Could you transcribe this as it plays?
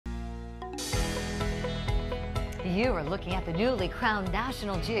You are looking at the newly crowned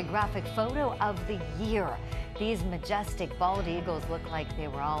National Geographic Photo of the Year. These majestic bald eagles look like they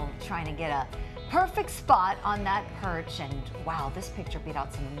were all trying to get a perfect spot on that perch. And wow, this picture beat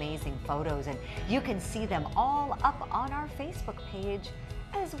out some amazing photos. And you can see them all up on our Facebook page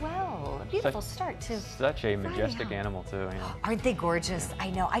as well. A beautiful start to such a majestic animal too. Yeah. Aren't they gorgeous? Yeah. I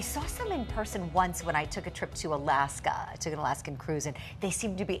know. I saw some in person once when I took a trip to Alaska. I took an Alaskan cruise, and they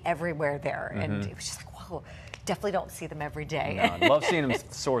seemed to be everywhere there. And it was just like, whoa, definitely don't see them every day. No, I love seeing them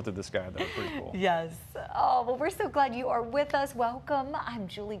soar through the sky. That's pretty cool. Yes. Oh, well, we're so glad you are with us. Welcome. I'm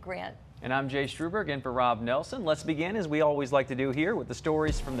Julie Grant. And I'm Jay Struberg, in for Rob Nelson. Let's begin, as we always like to do here, with the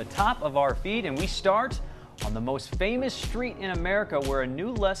stories from the top of our feed. And we start on the most famous street in America, where a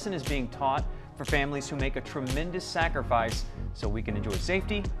new lesson is being taught for families who make a tremendous sacrifice so we can enjoy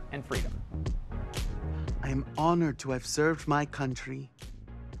safety and freedom. I am honored to have served my country.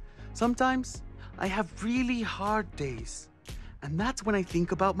 Sometimes I have really hard days, and that's when I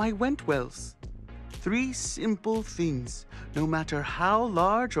think about my Wentwells. 3 simple things, no matter how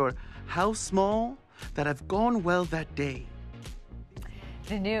large or how small, that have gone well that day.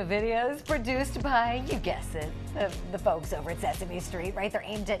 The new video is produced by, you guess it, the folks over at Sesame Street, right? They're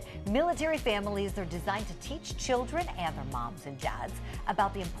aimed at military families. They're designed to teach children and their moms and dads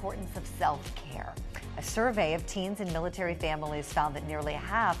about the importance of self-care. A survey of teens in military families found that nearly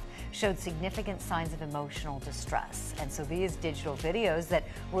half showed significant signs of emotional distress. And so these digital videos that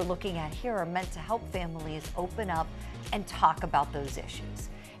we're looking at here are meant to help families open up and talk about those issues.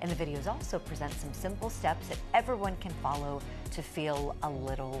 And the videos also present some simple steps that everyone can follow to feel a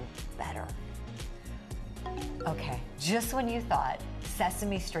little better. Okay, just when you thought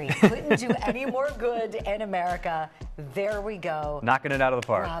Sesame Street couldn't do any more good in America, there we go. Knocking it out of the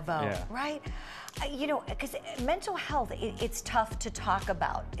park. Bravo, yeah. Right? You know, because mental health, it's tough to talk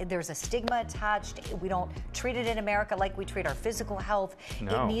about. There's a stigma attached. We don't treat it in America like we treat our physical health.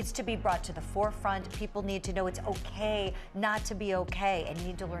 No. It needs to be brought to the forefront. People need to know it's okay not to be okay, and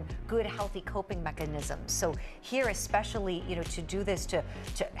need to learn good, healthy coping mechanisms. So here, especially, you know, to do this, to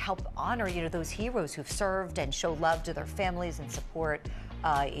help honor, you know, those heroes who've served and show love to their families and support,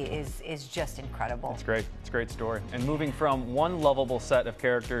 is just incredible. It's great. It's a great story. And moving from one lovable set of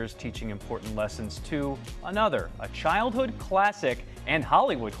characters teaching important lessons to another, a childhood classic and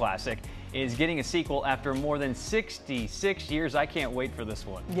Hollywood classic is getting a sequel after more than 66 years. I can't wait for this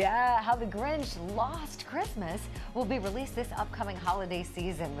one. Yeah, How the Grinch Lost Christmas will be released this upcoming holiday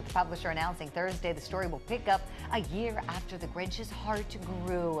season, with the publisher announcing Thursday the story will pick up a year after the Grinch's heart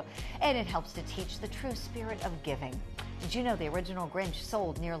grew, and it helps to teach the true spirit of giving. Did you know the original Grinch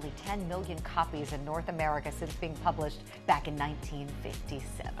sold nearly 10 million copies in North America since being published back in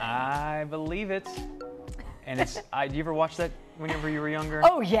 1957? I believe it. And it's, do you ever watch that whenever you were younger?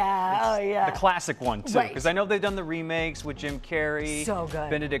 Oh, yeah. The classic one, too. Right. Because I know they've done the remakes with Jim Carrey, so good,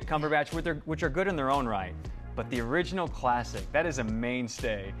 Benedict Cumberbatch, which are good in their own right. But the original classic, that is a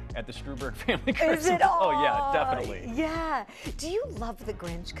mainstay at the Struberg family Christmas. Is it? Oh, yeah, definitely. Yeah. Do you love the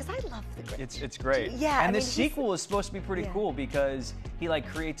Grinch? Because I love the Grinch. It's great. Yeah. And the sequel is supposed to be pretty cool, because he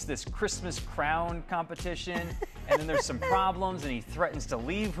creates this Christmas crown competition, and then there's some problems, and he threatens to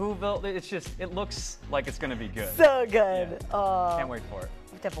leave Whoville. It looks like it's going to be good. So good. Yeah. Oh. Can't wait for it.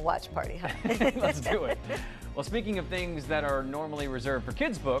 We have to have a watch party, huh? Let's do it. Well, speaking of things that are normally reserved for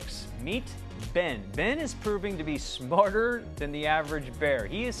kids' books, meet Ben. Ben is proving to be smarter than the average bear.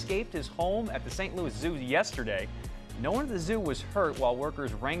 He escaped his home at the St. Louis Zoo yesterday. No one at the zoo was hurt while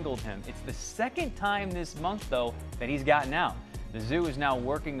workers wrangled him. It's the second time this month, though, that he's gotten out. The zoo is now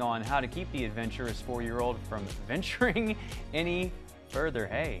working on how to keep the adventurous 4-year-old from venturing any further.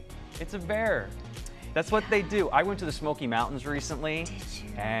 Hey, it's a bear. That's what they do. I went to the Smoky Mountains recently. Did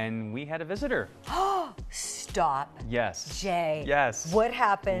you? And we had a visitor. Oh, stop. Yes. Jay. Yes. What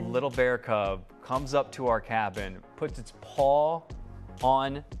happened? Little bear cub comes up to our cabin, puts its paw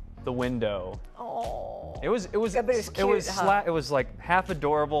on the window. Oh. It was like half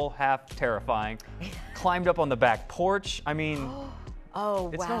adorable, half terrifying. Climbed up on the back porch. I mean,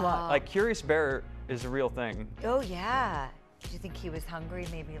 oh, it's wow. no lie. Like, Curious Bear is a real thing. Oh, yeah. Do you think he was hungry,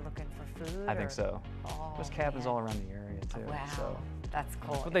 maybe looking for food? I think so. Oh, there's cabins all around the area, too. Wow. So. That's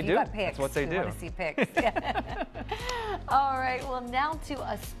cool. That's what they if do. You got pics, That's what they do. We want to see pics. Yeah. All right, well, now to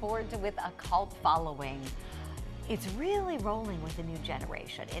a sport with a cult following. It's really rolling with a new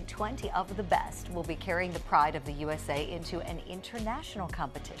generation, and 20 of the best will be carrying the pride of the USA into an international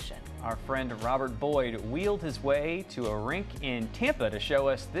competition. Our friend Robert Boyd wheeled his way to a rink in Tampa to show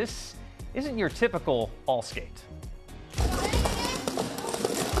us this isn't your typical all-skate.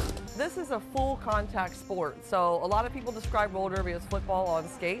 This is a full contact sport, so a lot of people describe roller derby as football on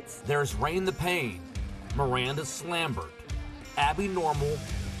skates. There's Rain the Pain, Miranda Slambert, Abby Normal,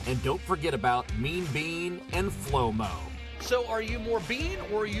 and don't forget about Mean Bean and Flo-Mo. So are you more bean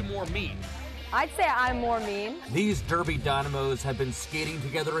or are you more mean? I'd say I'm more mean. These Derby dynamos have been skating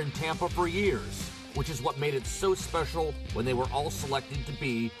together in Tampa for years, which is what made it so special when they were all selected to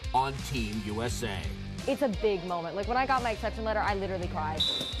be on Team USA. It's a big moment. Like when I got my acceptance letter, I literally cried.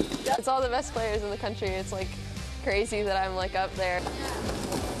 It's all the best players in the country. It's like crazy that I'm like up there.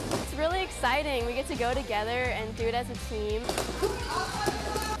 It's really exciting. We get to go together and do it as a team.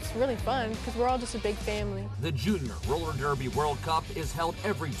 It's really fun because we're all just a big family. The Junior Roller Derby World Cup is held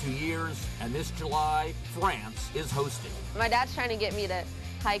every 2 years, and this July, France is hosting. My dad's trying to get me to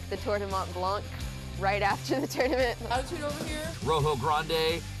hike the Tour de Mont Blanc right after the tournament. Attitude over here. Rojo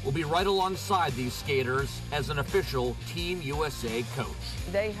Grande will be right alongside these skaters as an official Team USA coach.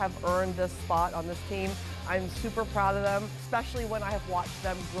 They have earned this spot on this team. I'm super proud of them, especially when I have watched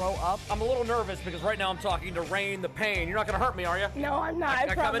them grow up. I'm a little nervous because right now I'm talking to Rain the Pain. You're not going to hurt me, are you? No, I'm not. I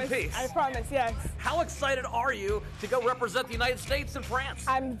come promise. in peace. I promise, yes. How excited are you to go represent the United States in France?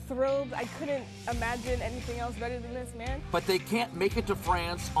 I'm thrilled. I couldn't imagine anything else better than this, man. But they can't make it to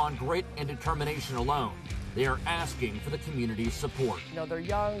France on grit and determination alone. They are asking for the community's support. You know, they're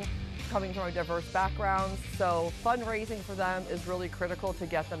young, coming from a diverse background, so fundraising for them is really critical to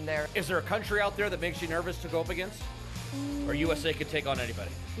get them there. Is there a country out there that makes you nervous to go up against? Or USA can take on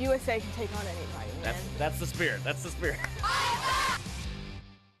anybody? USA can take on anybody, man. That's the spirit. That's the spirit.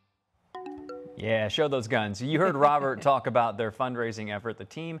 Yeah, show those guns. You heard Robert talk about their fundraising effort. The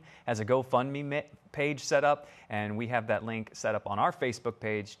team has a GoFundMe page set up, and we have that link set up on our Facebook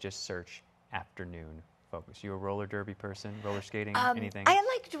page. Just search Afternoon Focus. You a roller derby person? Roller skating? Anything? I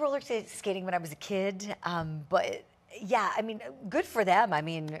liked roller skating when I was a kid, but yeah, I mean, good for them. I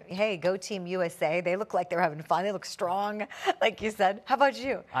mean, hey, go Team USA. They look like they're having fun. They look strong, like you said. How about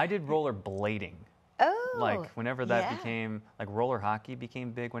you? I did roller blading. Oh, Like whenever that yeah. became, like roller hockey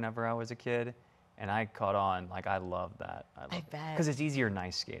became big whenever I was a kid. And I caught on, like I love that. I bet. Because it's easier than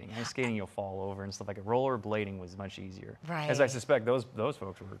ice skating. Ice skating, you'll fall over and stuff like that. Roller blading was much easier. Right. As I suspect those folks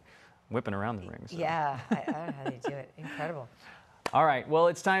were whipping around the ring. So. Yeah, I don't know how they do it. Incredible. All right, well,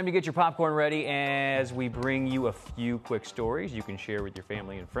 it's time to get your popcorn ready as we bring you a few quick stories you can share with your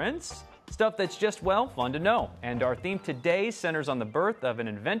family and friends. Stuff that's just, well, fun to know. And our theme today centers on the birth of an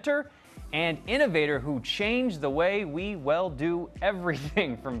inventor and innovator who changed the way we, well, do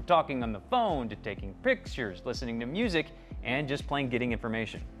everything from talking on the phone to taking pictures, listening to music, and just plain getting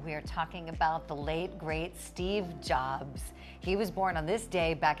information. We are talking about the late, great Steve Jobs. He was born on this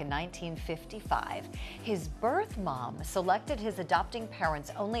day back in 1955. His birth mom selected his adopting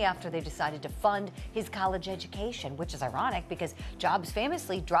parents only after they decided to fund his college education, which is ironic because Jobs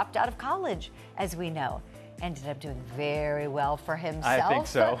famously dropped out of college, as we know. Ended up doing very well for himself. I think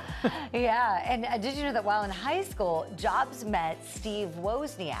so. Yeah, and did you know that while in high school, Jobs met Steve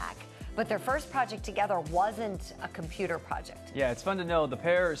Wozniak, but their first project together wasn't a computer project. Yeah, it's fun to know the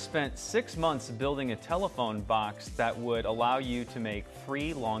pair spent 6 months building a telephone box that would allow you to make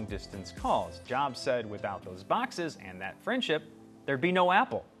free long-distance calls. Jobs said without those boxes and that friendship, there'd be no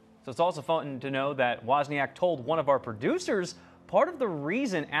Apple. So it's also fun to know that Wozniak told one of our producers part of the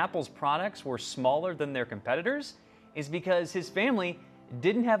reason Apple's products were smaller than their competitors is because his family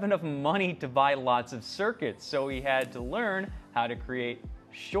didn't have enough money to buy lots of circuits, so he had to learn how to create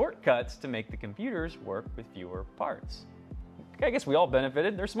shortcuts to make the computers work with fewer parts. I guess we all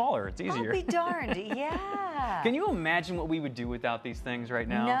benefited. They're smaller. It's easier. I'll be darned. Yeah. Can you imagine what we would do without these things right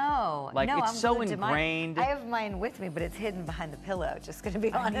now? No. Like, no, it's I'm so glued to mine. ingrained. I have mine with me, but it's hidden behind the pillow. Just going to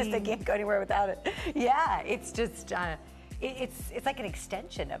be honest. I can't go anywhere without it. Yeah, it's just... It's like an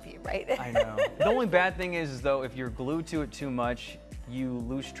extension of you, right? I know. The only bad thing is, though, if you're glued to it too much, you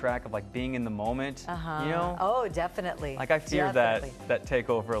lose track of like being in the moment. You know? Oh, definitely. Like I fear that take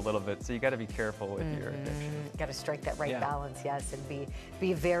over a little bit. So you got to be careful with your addiction. Got to strike that right balance, yes, and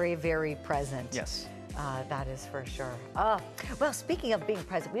be very, very present. Yes. That is for sure. Well, speaking of being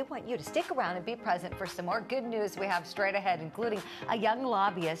present, we want you to stick around and be present for some more good news we have straight ahead, including a young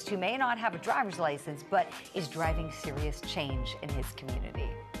lobbyist who may not have a driver's license, but is driving serious change in his community.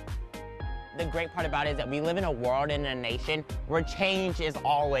 The great part about it is that we live in a world and a nation where change is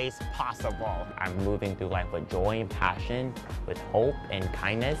always possible. I'm moving through life with joy and passion, with hope and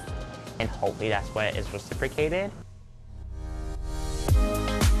kindness, and hopefully that's what is reciprocated.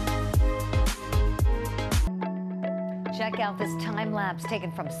 Check out this time lapse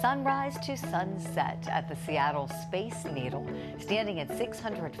taken from sunrise to sunset at the Seattle Space Needle. Standing at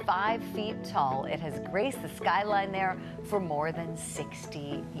 605 feet tall, it has graced the skyline there for more than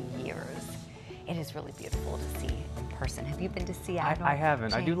 60 years. It is really beautiful to see in person. Have you been to Seattle? I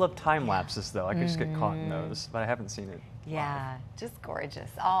haven't. I do Jane? love time lapses, though. I could just get caught in those, but I haven't seen it. Yeah, just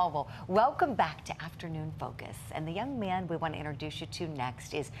gorgeous. Oh, well, welcome back to Afternoon Focus. And the young man we want to introduce you to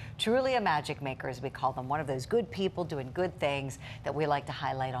next is truly a magic maker, as we call them, one of those good people doing good things that we like to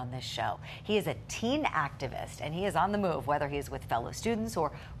highlight on this show. He is a teen activist, and he is on the move, whether he is with fellow students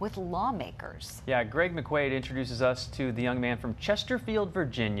or with lawmakers. Yeah, Greg McQuaid introduces us to the young man from Chesterfield,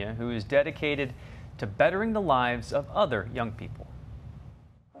 Virginia, who is dedicated to bettering the lives of other young people.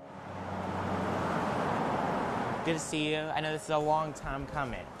 Good to see you. I know this is a long time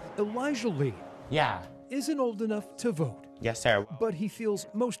coming. Elijah Lee. Yeah. Isn't old enough to vote. Yes, sir. But he feels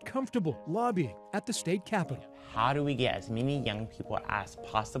most comfortable lobbying at the state capitol. How do we get as many young people as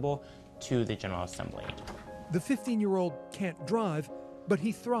possible to the General Assembly? The 15-year-old can't drive, but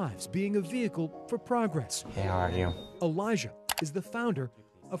he thrives being a vehicle for progress. Hey, how are you? Elijah is the founder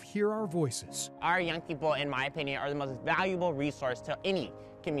of Hear Our Voices. Our young people, in my opinion, are the most valuable resource to any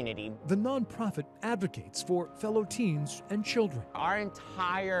community. The nonprofit advocates for fellow teens and children. Our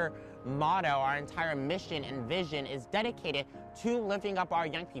entire motto, our entire mission and vision is dedicated to lifting up our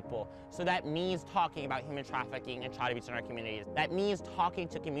young people. So that means talking about human trafficking and child abuse in our communities. That means talking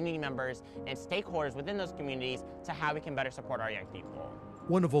to community members and stakeholders within those communities to how we can better support our young people.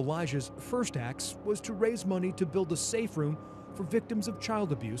 One of Elijah's first acts was to raise money to build a safe room for victims of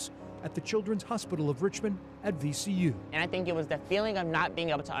child abuse at the Children's Hospital of Richmond at VCU. And I think it was the feeling of not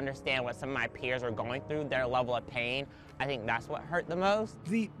being able to understand what some of my peers were going through, their level of pain. I think that's what hurt the most.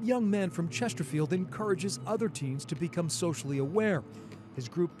 The young man from Chesterfield encourages other teens to become socially aware. His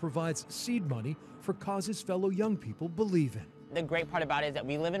group provides seed money for causes fellow young people believe in. The great part about it is that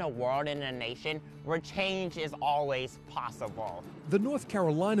we live in a world and a nation where change is always possible. The North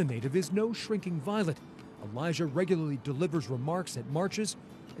Carolina native is no shrinking violet. Elijah regularly delivers remarks at marches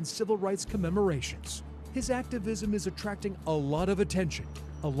and civil rights commemorations. His activism is attracting a lot of attention.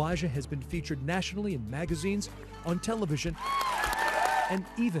 Elijah has been featured nationally in magazines, on television, and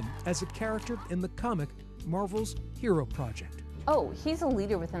even as a character in the comic Marvel's Hero Project. Oh, he's a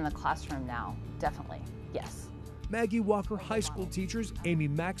leader within the classroom now, definitely, yes. Maggie Walker High School teachers Amy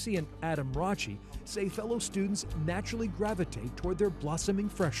Maxey and Adam Rachi say fellow students naturally gravitate toward their blossoming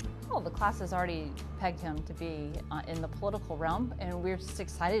freshmen. Well, the class has already pegged him to be in the political realm, and we're just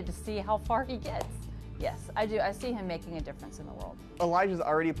excited to see how far he gets. Yes, I do. I see him making a difference in the world. Elijah's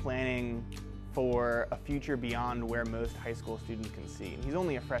already planning for a future beyond where most high school students can see. He's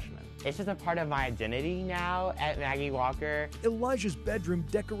only a freshman. It's just a part of my identity now at Maggie Walker. Elijah's bedroom,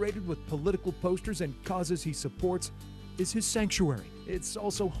 decorated with political posters and causes he supports, is his sanctuary. It's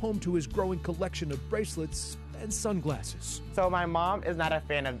also home to his growing collection of bracelets and sunglasses. So my mom is not a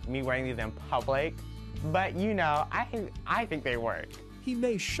fan of me wearing these in public, but you know, I think they work. He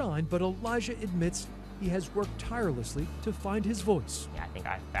may shine, but Elijah admits he has worked tirelessly to find his voice. Yeah, I think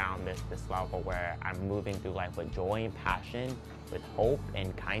I found this level where I'm moving through life with joy and passion, with hope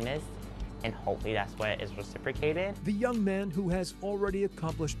and kindness, and hopefully that's what is reciprocated. The young man who has already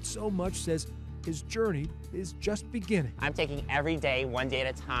accomplished so much says his journey is just beginning. I'm taking every day, one day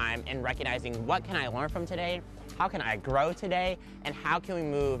at a time, and recognizing what can I learn from today, how can I grow today, and how can we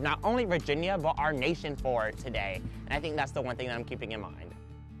move not only Virginia, but our nation forward today. And I think that's the one thing that I'm keeping in mind.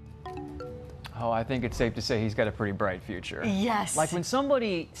 Oh, I think it's safe to say he's got a pretty bright future. Yes. Like when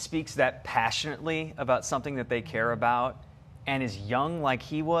somebody speaks that passionately about something that they care about and is young like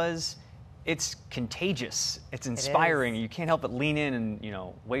he was, it's contagious. It's inspiring. You can't help but lean in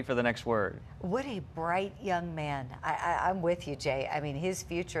and, wait for the next word. What a bright young man. I'm with you, Jay. I mean, his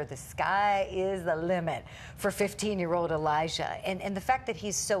future, the sky is the limit for 15-year-old Elijah. And the fact that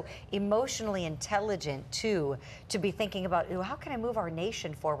he's so emotionally intelligent, too, to be thinking about, how can I move our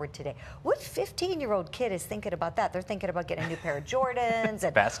nation forward today? What 15-year-old kid is thinking about that? They're thinking about getting a new pair of Jordans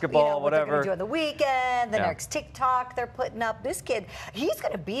and basketball, what they're whatever. going to do on the weekend, the next TikTok they're putting up. This kid, he's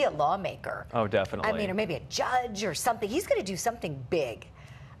going to be a lawmaker. Oh, definitely. I mean, or maybe a judge or something. He's going to do something big.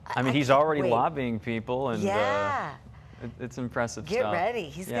 I mean, he's already lobbying people, and it's impressive stuff. Get ready.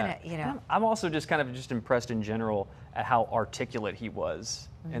 He's going to, I'm also just kind of impressed in general at how articulate he was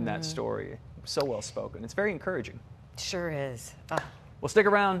in that story. So well spoken. It's very encouraging. Sure is. Well, stick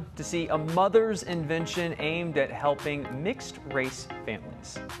around to see a mother's invention aimed at helping mixed-race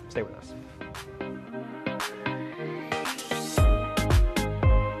families. Stay with us.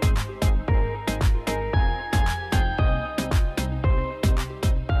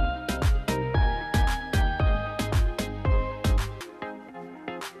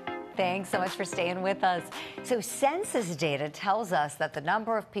 Thanks so much for staying with us. So census data tells us that the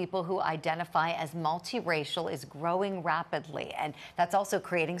number of people who identify as multiracial is growing rapidly, and that's also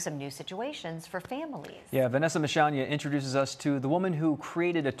creating some new situations for families. Yeah, Vanessa Mashania introduces us to the woman who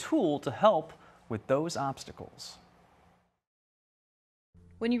created a tool to help with those obstacles.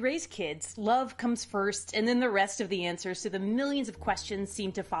 When you raise kids, love comes first, and then the rest of the answers to the millions of questions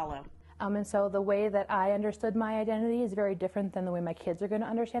seem to follow. And so the way that I understood my identity is very different than the way my kids are going to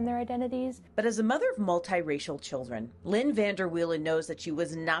understand their identities. But as a mother of multiracial children, Lynn Vanderwielen knows that she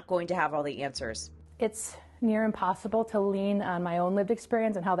was not going to have all the answers. It's near impossible to lean on my own lived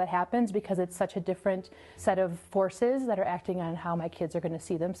experience and how that happens because it's such a different set of forces that are acting on how my kids are going to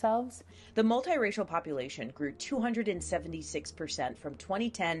see themselves. The multiracial population grew 276% from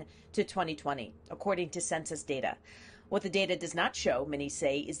 2010 to 2020, according to census data. What the data does not show, many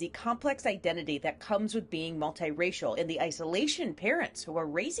say, is the complex identity that comes with being multiracial and the isolation parents who are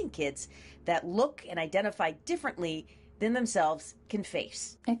raising kids that look and identify differently than themselves can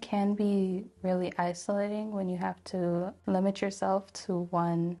face. It can be really isolating when you have to limit yourself to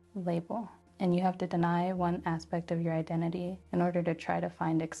one label and you have to deny one aspect of your identity in order to try to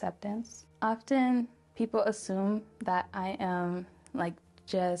find acceptance. Often people assume that I am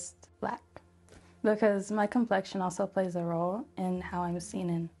just Black, because my complexion also plays a role in how I'm seen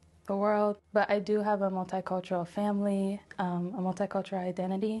in the world. But I do have a multicultural family, a multicultural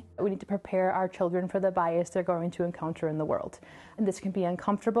identity. We need to prepare our children for the bias they're going to encounter in the world. And this can be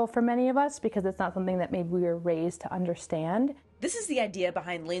uncomfortable for many of us because it's not something that maybe we were raised to understand. This is the idea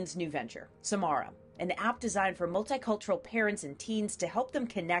behind Lynn's new venture, Samara, an app designed for multicultural parents and teens to help them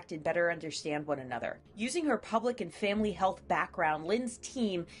connect and better understand one another. Using her public and family health background, Lynn's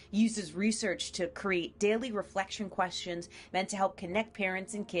team uses research to create daily reflection questions meant to help connect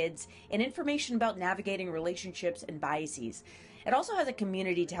parents and kids and information about navigating relationships and biases. It also has a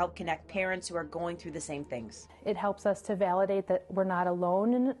community to help connect parents who are going through the same things. It helps us to validate that we're not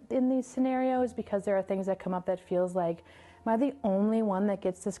alone in these scenarios, because there are things that come up that feels like, am I the only one that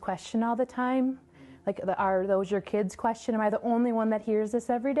gets this question all the time? Like, are those your kids' question? Am I the only one that hears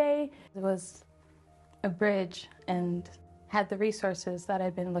this every day? It was a bridge and had the resources that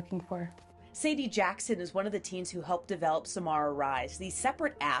I've been looking for. Sadie Jackson is one of the teens who helped develop Samara Rise, the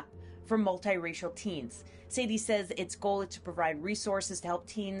separate app for multiracial teens. Sadie says its goal is to provide resources to help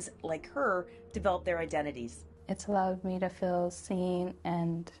teens like her develop their identities. It's allowed me to feel seen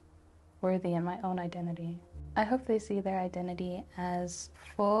and worthy in my own identity. I hope they see their identity as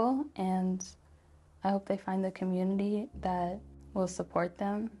full, and I hope they find the community that will support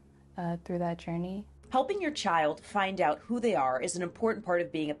them through that journey. Helping your child find out who they are is an important part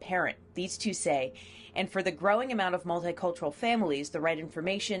of being a parent, these two say. And for the growing amount of multicultural families, the right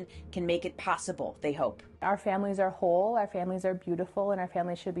information can make it possible, they hope. Our families are whole, our families are beautiful, and our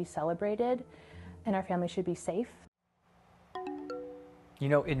families should be celebrated, and our families should be safe. You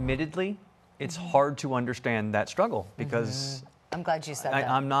know, admittedly, it's hard to understand that struggle because I'm glad you said that.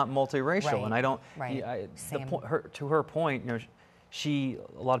 I'm not multiracial, Right. and I don't. Right. Same. To her point, you know,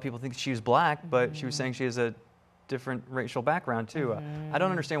 a lot of people think she was Black, but she was saying she has a different racial background too. I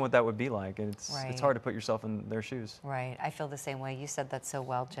don't understand what that would be like, and it's hard to put yourself in their shoes. Right. I feel the same way. You said that so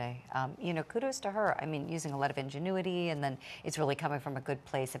well, Jay. You know, kudos to her. I mean, using a lot of ingenuity, and then it's really coming from a good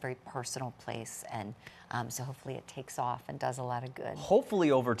place, a very personal place, and so hopefully it takes off and does a lot of good.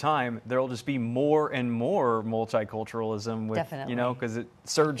 Hopefully, over time, there'll just be more and more multiculturalism. With, Definitely. You know, because it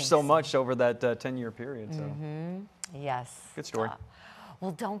surged so much over that 10-year period. So. Yes. Good story.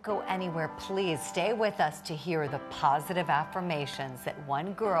 Well, don't go anywhere. Please stay with us to hear the positive affirmations that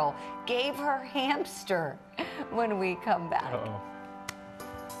one girl gave her hamster when we come back.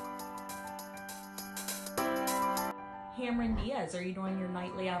 Cameron Diaz, are you doing your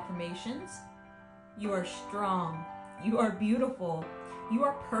nightly affirmations? You are strong. You are beautiful. You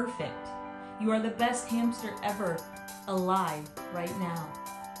are perfect. You are the best hamster ever alive right now.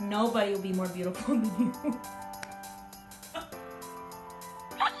 Nobody will be more beautiful than you.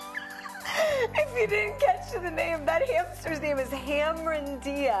 If you didn't catch the name, that hamster's name is Cameron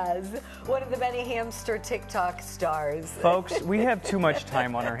Diaz, one of the many hamster TikTok stars. Folks, we have too much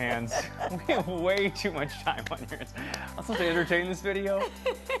time on our hands. We have way too much time on our hands. I'm supposed to entertain this video.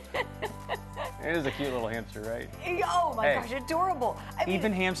 It is a cute little hamster, right? Oh my gosh, adorable. I mean,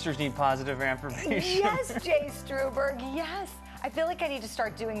 even hamsters need positive affirmation. Yes, Jay Struberg, yes. I feel like I need to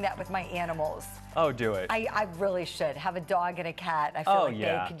start doing that with my animals. Oh, do it. I really should. Have a dog and a cat. I feel like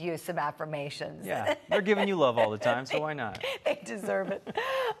they could use some affirmations. Yeah, they're giving you love all the time, so why not? They deserve it.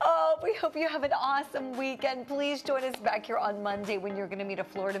 Oh, we hope you have an awesome weekend. Please join us back here on Monday when you're going to meet a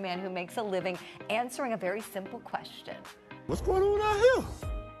Florida man who makes a living answering a very simple question. What's going on out here?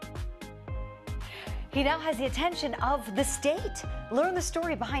 He now has the attention of the state. Learn the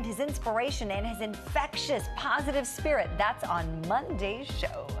story behind his inspiration and his infectious, positive spirit. That's on Monday's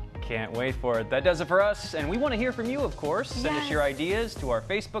show. Can't wait for it. That does it for us, and we want to hear from you, of course. Send us your ideas to our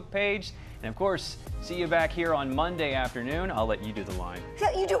Facebook page, and of course, see you back here on Monday afternoon. I'll let you do the line.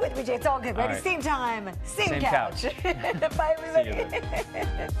 You do it with me, Jay. It's all good, right? All right. Same time, same Same couch. couch. Bye, everybody. See you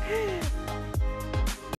then.